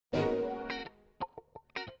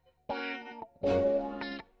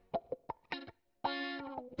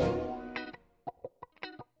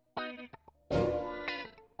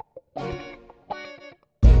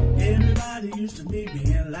used to me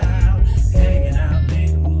being loud, hanging out,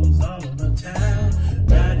 making moves all over town,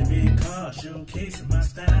 riding big cars, showcasing my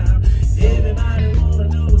style. Everybody wanna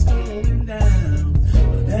know what's going down,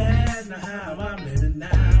 but that's not how I'm living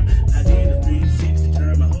now. I did a 360,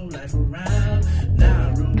 turn my whole life around. Now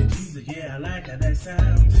I roll with Jesus, yeah, I like how that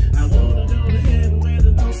sound. I wanna go to heaven where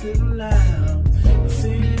the ghosts live loud. The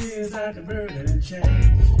sin's like a burden and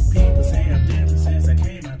chain. People say I'm different since I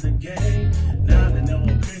came out the game. Now they know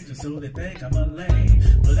I'm Christian, so they think I'm a lame.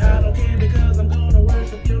 But I don't care because I'm gonna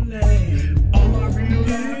worship your name. All my real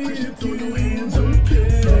life Christian, throw your hands up.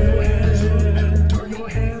 Throw your hands up. Throw your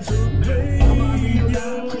hands up. All my real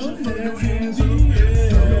life Christian, throw your hands up.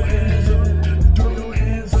 Throw your hands up. Throw your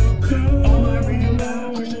hands up. All my real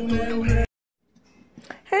life Christian, throw your hands up.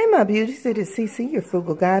 Hey my beauties, it is CC, your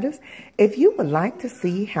frugal goddess. If you would like to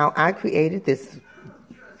see how I created this,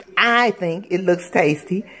 I think it looks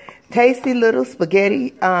tasty little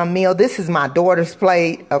spaghetti meal. This is my daughter's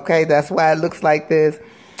plate, okay? That's why it looks like this.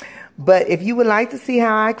 But if you would like to see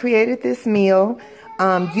how I created this meal,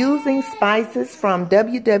 using spices from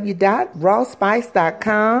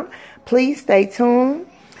www.rawspice.com, please stay tuned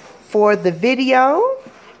for the video.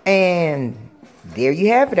 And there you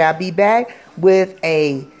have it. I'll be back with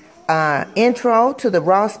a intro to the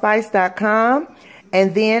rawspice.com,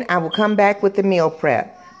 and then I will come back with the meal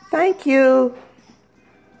prep. Thank you.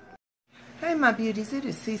 Hey my beauties, it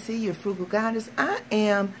is CC, your frugal goddess. I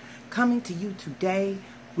am coming to you today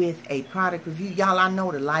with a product review. Y'all, I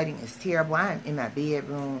know the lighting is terrible. I am in my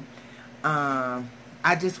bedroom. I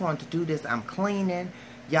just wanted to do this. I'm cleaning.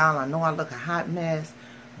 Y'all, I know I look a hot mess,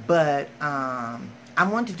 but I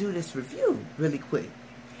want to do this review really quick.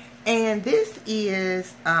 And this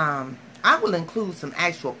is, I will include some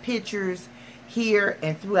actual pictures here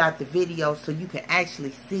and throughout the video so you can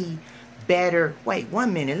actually see better. Wait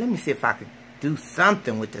 1 minute, let me see if I can do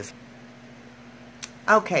something with this.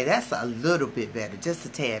 Okay, that's a little bit better, just a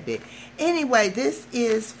tad bit. Anyway, this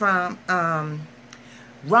is from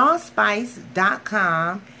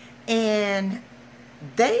rawspice.com, and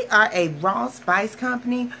they are a raw spice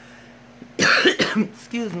company.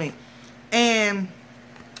 Excuse me. And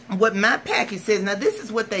what my package says, now this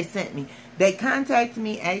is what they sent me. They contacted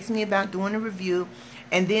me, asked me about doing a review,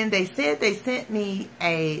 and then they said they sent me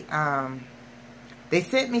a, they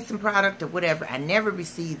sent me some product or whatever. I never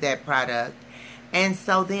received that product. And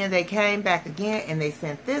so then they came back again and they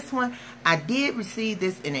sent this one. I did receive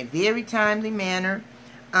this in a very timely manner.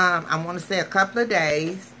 I want to say a couple of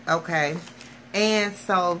days. Okay. And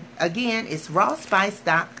so again, it's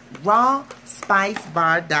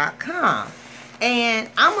rawspicebar.com. And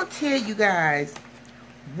I'm going to tell you guys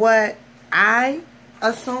what I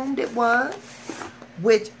assumed it was,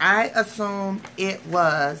 which I assumed it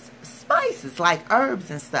was spices, like herbs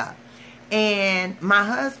and stuff. And my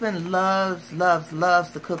husband loves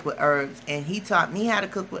to cook with herbs, and he taught me how to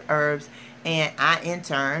cook with herbs, and I in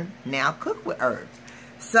turn now cook with herbs.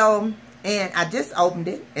 So, and I just opened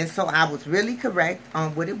it, and so I was really correct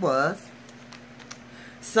on what it was.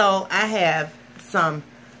 So I have some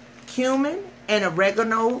cumin and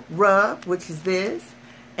oregano rub, which is this.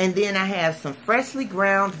 And then I have some freshly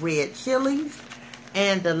ground red chilies.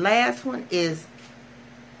 And the last one is,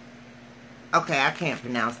 okay, I can't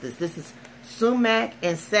pronounce this. This is sumac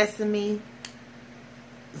and sesame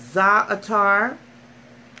za'atar.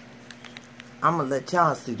 I'm going to let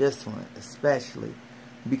y'all see this one especially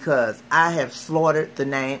because I have slaughtered the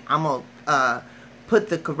name. I'm going to put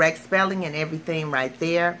the correct spelling and everything right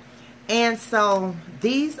there. And so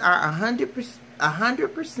these are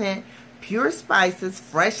 100% pure spices,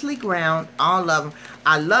 freshly ground, all of them.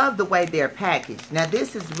 I love the way they're packaged. Now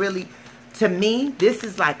this is really, to me, this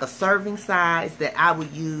is like a serving size that I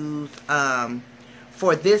would use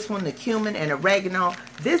for this one, the cumin and oregano.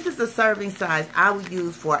 This is a serving size I would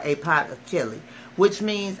use for a pot of chili, which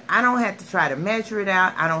means I don't have to try to measure it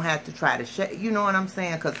out. I don't have to try to shake, you know what I'm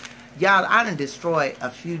saying? Because y'all, I done destroyed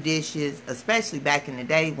a few dishes, especially back in the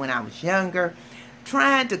day when I was younger,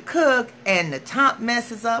 trying to cook and the top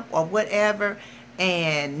messes up or whatever,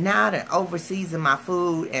 and now that overseason my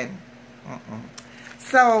food and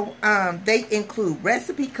So they include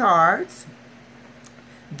recipe cards.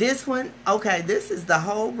 This one, okay, this is the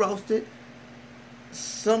whole roasted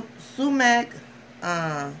sumac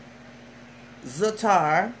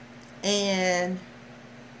za'atar, and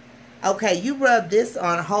okay, you rub this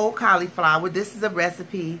on whole cauliflower. This is a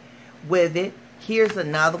recipe with it. Here's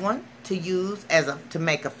another one to use as to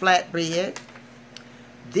make a flatbread.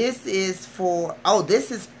 This is for, oh, this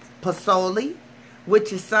is pasoli,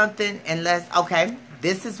 which is something, unless, okay,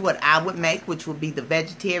 this is what I would make, which would be the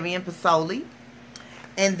vegetarian pasoli.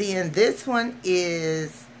 And then this one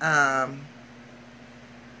is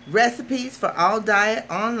recipes for all diet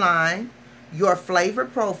online, your flavor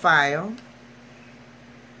profile,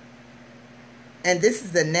 and this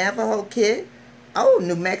is the Navajo kit. Oh,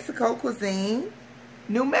 New Mexico cuisine.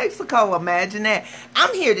 New Mexico, imagine that.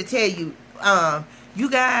 I'm here to tell you, you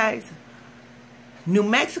guys, New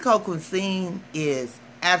Mexico cuisine is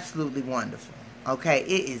absolutely wonderful. Okay,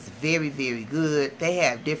 it is very, very good. They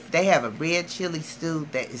have a red chili stew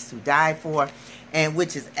that is to die for, and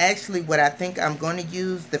which is actually what I think I'm going to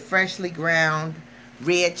use, the freshly ground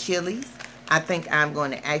red chilies. I think I'm going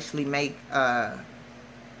to actually make the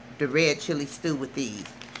red chili stew with these.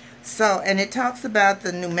 So, and it talks about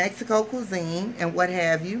the New Mexico cuisine and what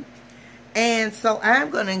have you. And so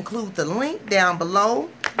I'm going to include the link down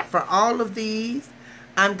below for all of these.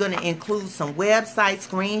 I'm going to include some website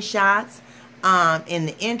screenshots in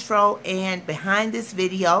the intro and behind this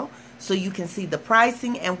video, so you can see the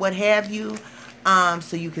pricing and what have you,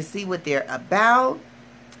 so you can see what they're about.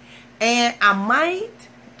 And I might,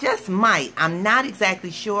 just might, I'm not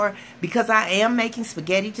exactly sure, because I am making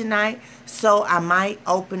spaghetti tonight, so I might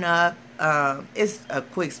open up, it's a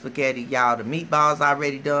quick spaghetti, y'all. The meatballs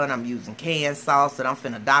already done. I'm using canned sauce that I'm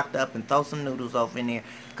finna doctor up and throw some noodles over in there,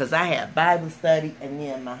 because I have Bible study, and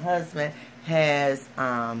then my husband has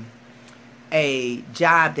a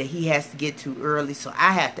job that he has to get to early, so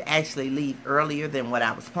I have to actually leave earlier than what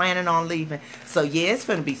I was planning on leaving. So yeah, it's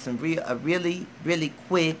going to be a really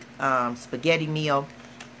quick spaghetti meal,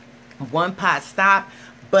 one pot stop.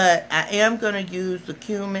 But I am going to use the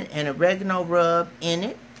cumin and oregano rub in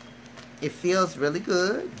it. It feels really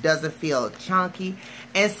good, doesn't feel chunky,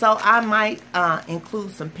 and so I might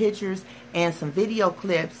include some pictures and some video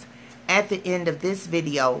clips at the end of this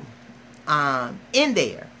video in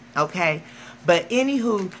there. Okay, but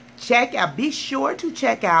anywho, check out, be sure to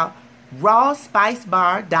check out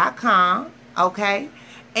rawspicebar.com. Okay,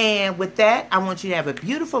 and with that, I want you to have a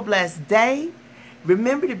beautiful, blessed day.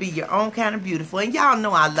 Remember to be your own kind of beautiful, and y'all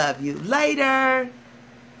know I love you. Later.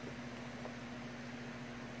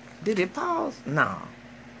 Did it pause? No.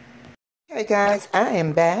 Hey guys, I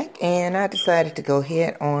am back, and I decided to go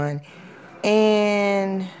ahead on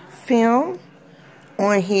and film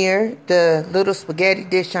on here the little spaghetti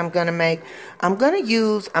dish I'm going to make. I'm going to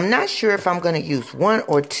use, I'm not sure if I'm going to use 1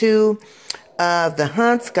 or 2 of the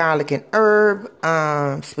Hunt's garlic and herb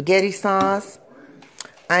spaghetti sauce.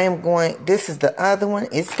 I am going, this is the other one,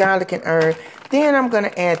 it's garlic and herb. Then I'm going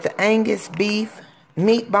to add the Angus beef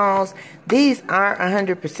meatballs. These are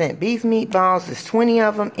 100% beef meatballs. There's 20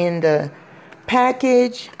 of them in the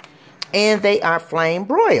package, and they are flame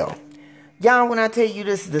broiled. Y'all, when I tell you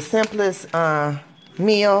this is the simplest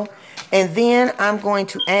meal. And then I'm going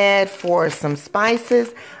to add, for some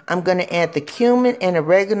spices, I'm going to add the cumin and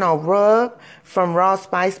oregano rub from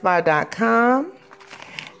rawspicebar.com.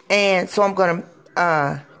 And so I'm going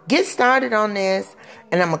to get started on this,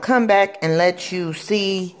 and I'm going to come back and let you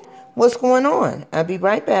see what's going on. I'll be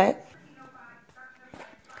right back.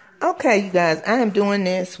 Okay, you guys, I am doing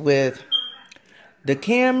this with the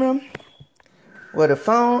camera, with a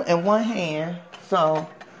phone in one hand, so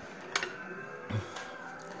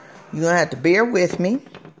you're going to have to bear with me.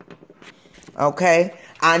 Okay,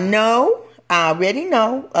 I already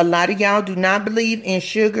know, a lot of y'all do not believe in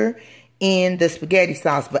sugar in the spaghetti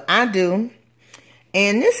sauce, but I do.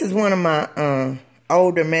 And this is one of my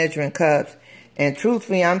older measuring cups. And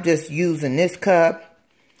truthfully, I'm just using this cup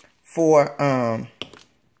for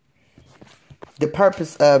the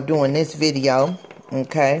purpose of doing this video.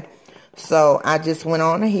 Okay, so I just went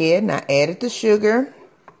on ahead and I added the sugar.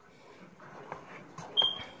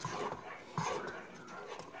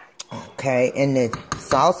 Okay, and the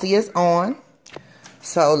sauce is on.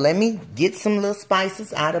 So let me get some little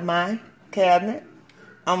spices out of my cabinet.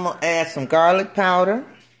 I'm going to add some garlic powder.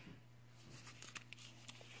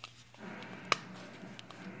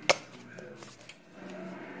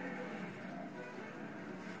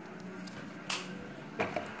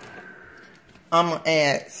 I'm going to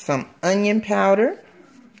add some onion powder.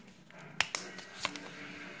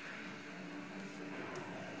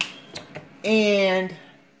 And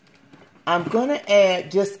I'm going to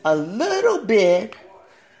add just a little bit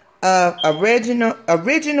of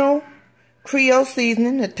original Creole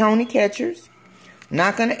seasoning, the Tony Catchers.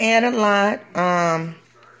 Not going to add a lot,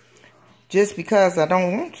 just because I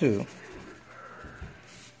don't want to.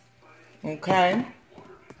 Okay.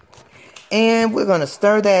 And we're going to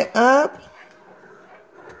stir that up.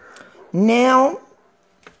 Now,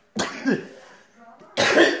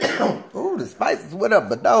 ooh, the spices went up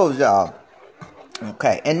but those, y'all.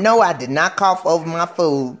 Okay, and no, I did not cough over my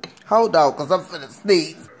food. Hold on, because I'm finna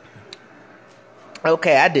sneeze.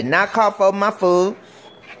 Okay, I did not cough over my food.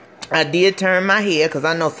 I did turn my head because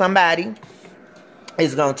I know somebody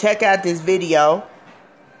is going to check out this video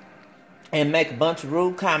and make a bunch of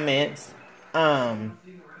rude comments.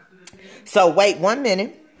 So wait 1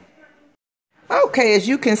 minute. Okay, as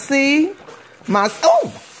you can see, my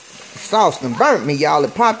sauce done burnt me, y'all.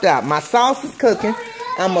 It popped out. My sauce is cooking.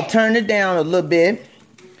 I'm going to turn it down a little bit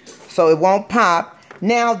so it won't pop.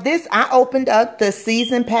 Now, this, I opened up the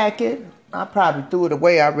season packet. I probably threw it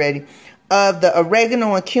away already. Of the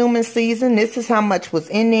oregano and cumin season. This is how much was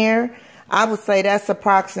in there. I would say that's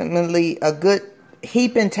approximately a good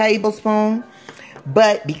heaping tablespoon.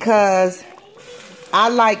 But because I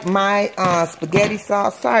like my spaghetti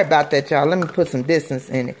sauce. Sorry about that, y'all. Let me put some distance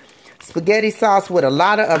in it. Spaghetti sauce with a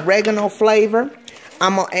lot of oregano flavor.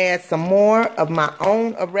 I'm going to add some more of my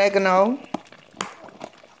own oregano.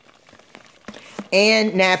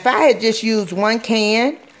 And now if I had just used 1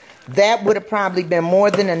 can, that would have probably been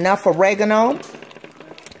more than enough oregano.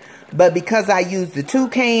 But because I used the 2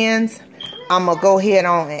 cans, I'm going to go ahead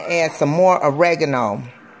on and add some more oregano.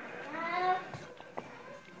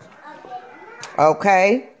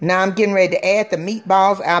 Okay, now I'm getting ready to add the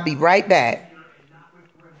meatballs. I'll be right back.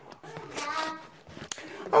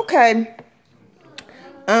 Okay.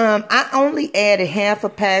 I only added half a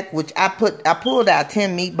pack, which I pulled out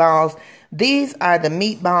 10 meatballs. These are the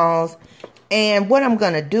meatballs. And what I'm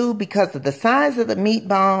going to do, because of the size of the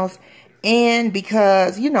meatballs, and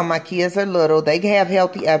because, you know, my kids are little, they have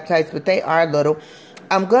healthy appetites, but they are little,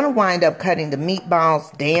 I'm going to wind up cutting the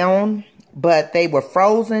meatballs down, but they were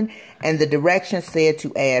frozen, and the directions said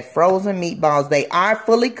to add frozen meatballs. They are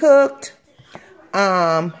fully cooked,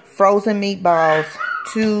 frozen meatballs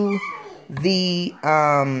to the,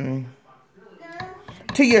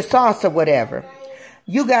 to your sauce or whatever.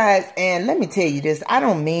 You guys, and let me tell you this, I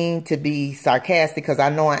don't mean to be sarcastic because I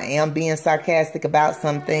know I am being sarcastic about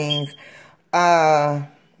some things. A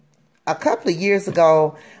couple of years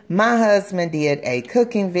ago, my husband did a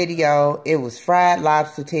cooking video. It was fried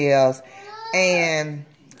lobster tails. And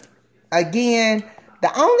again,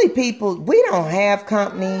 the only people, we don't have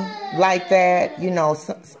company like that. You know,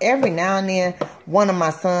 every now and then, one of my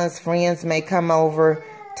son's friends may come over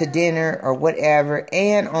to dinner or whatever.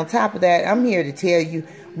 And on top of that, I'm here to tell you,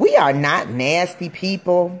 we are not nasty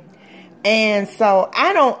people. And so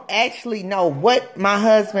I don't actually know what my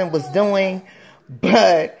husband was doing,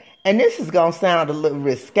 but, and this is going to sound a little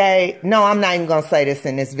risque. No, I'm not even going to say this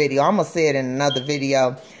in this video. I'm going to say it in another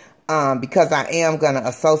video, because I am going to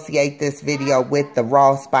associate this video with the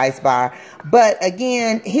raw spice bar. But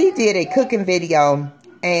again, he did a cooking video,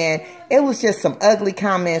 and it was just some ugly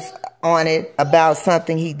comments on it about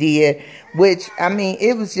something he did, which, I mean,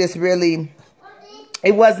 it was just really,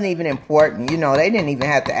 it wasn't even important. You know, they didn't even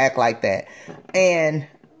have to act like that. And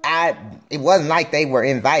it wasn't like they were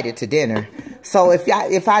invited to dinner. So if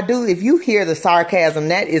you hear the sarcasm,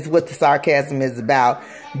 that is what the sarcasm is about.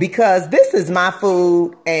 Because this is my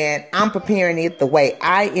food, and I'm preparing it the way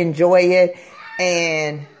I enjoy it.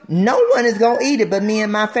 And no one is going to eat it but me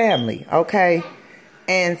and my family, okay?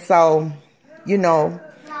 And so, you know,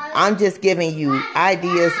 I'm just giving you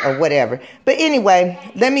ideas or whatever. But anyway,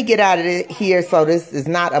 let me get out of here so this is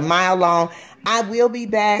not a mile long. I will be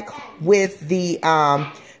back with the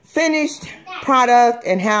finished product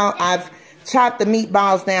and how I've chopped the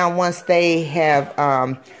meatballs down once they have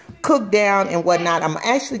cooked down and whatnot. I'm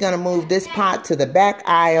actually going to move this pot to the back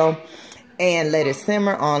aisle and let it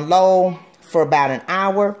simmer on low for about an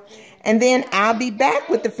hour. And then I'll be back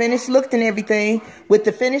with the finished look and everything.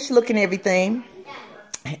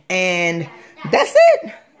 And that's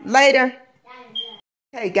it. Later.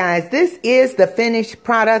 Hey guys, this is the finished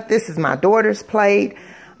product. This is my daughter's plate.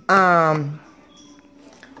 Get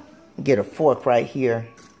a fork right here.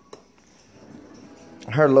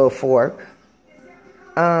 Her little fork.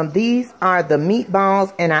 These are the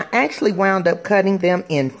meatballs, and I actually wound up cutting them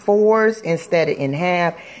in 4s instead of in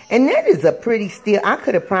half. And that is a pretty still. I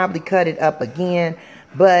could have probably cut it up again,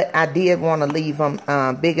 but I did want to leave them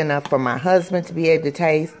big enough for my husband to be able to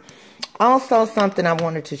taste. Also, something I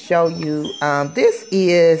wanted to show you. This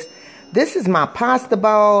is my pasta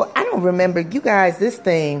bowl. I don't remember, you guys. This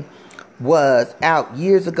thing was out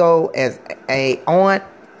years ago as as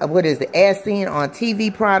seen on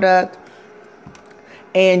TV product.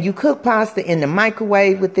 And you cook pasta in the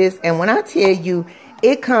microwave with this. And when I tell you,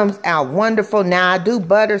 it comes out wonderful. Now, I do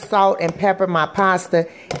butter, salt, and pepper my pasta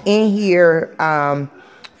in here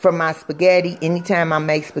for my spaghetti. Anytime I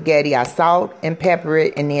make spaghetti, I salt and pepper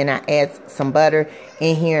it. And then I add some butter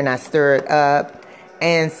in here and I stir it up.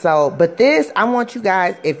 And so, but this, I want you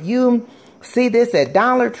guys, if you see this at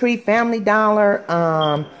Dollar Tree, Family Dollar,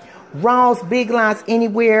 Ross, Big Lots,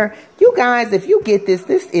 anywhere. You guys, if you get this,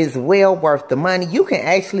 this is well worth the money. You can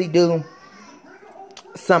actually do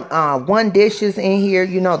some one dishes in here.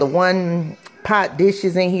 You know, the one pot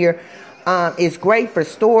dishes in here. It's great for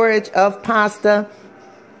storage of pasta.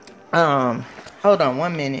 Hold on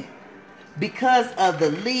 1 minute. Because of the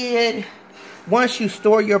lid, once you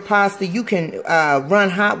store your pasta, you can run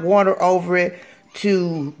hot water over it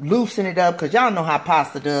to loosen it up, because y'all know how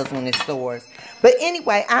pasta does when it stores. But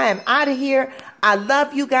anyway, I am out of here. I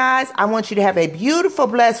love you guys. I want you to have a beautiful,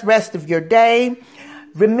 blessed rest of your day.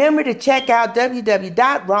 Remember to check out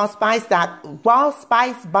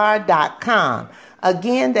www.rawspicebar.com.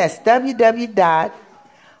 Again, that's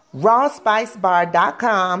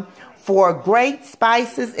www.rawspicebar.com for great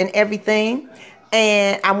spices and everything.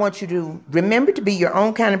 And I want you to remember to be your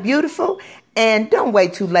own kind of beautiful. And don't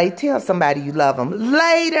wait too late. Tell somebody you love them.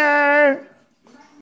 Later.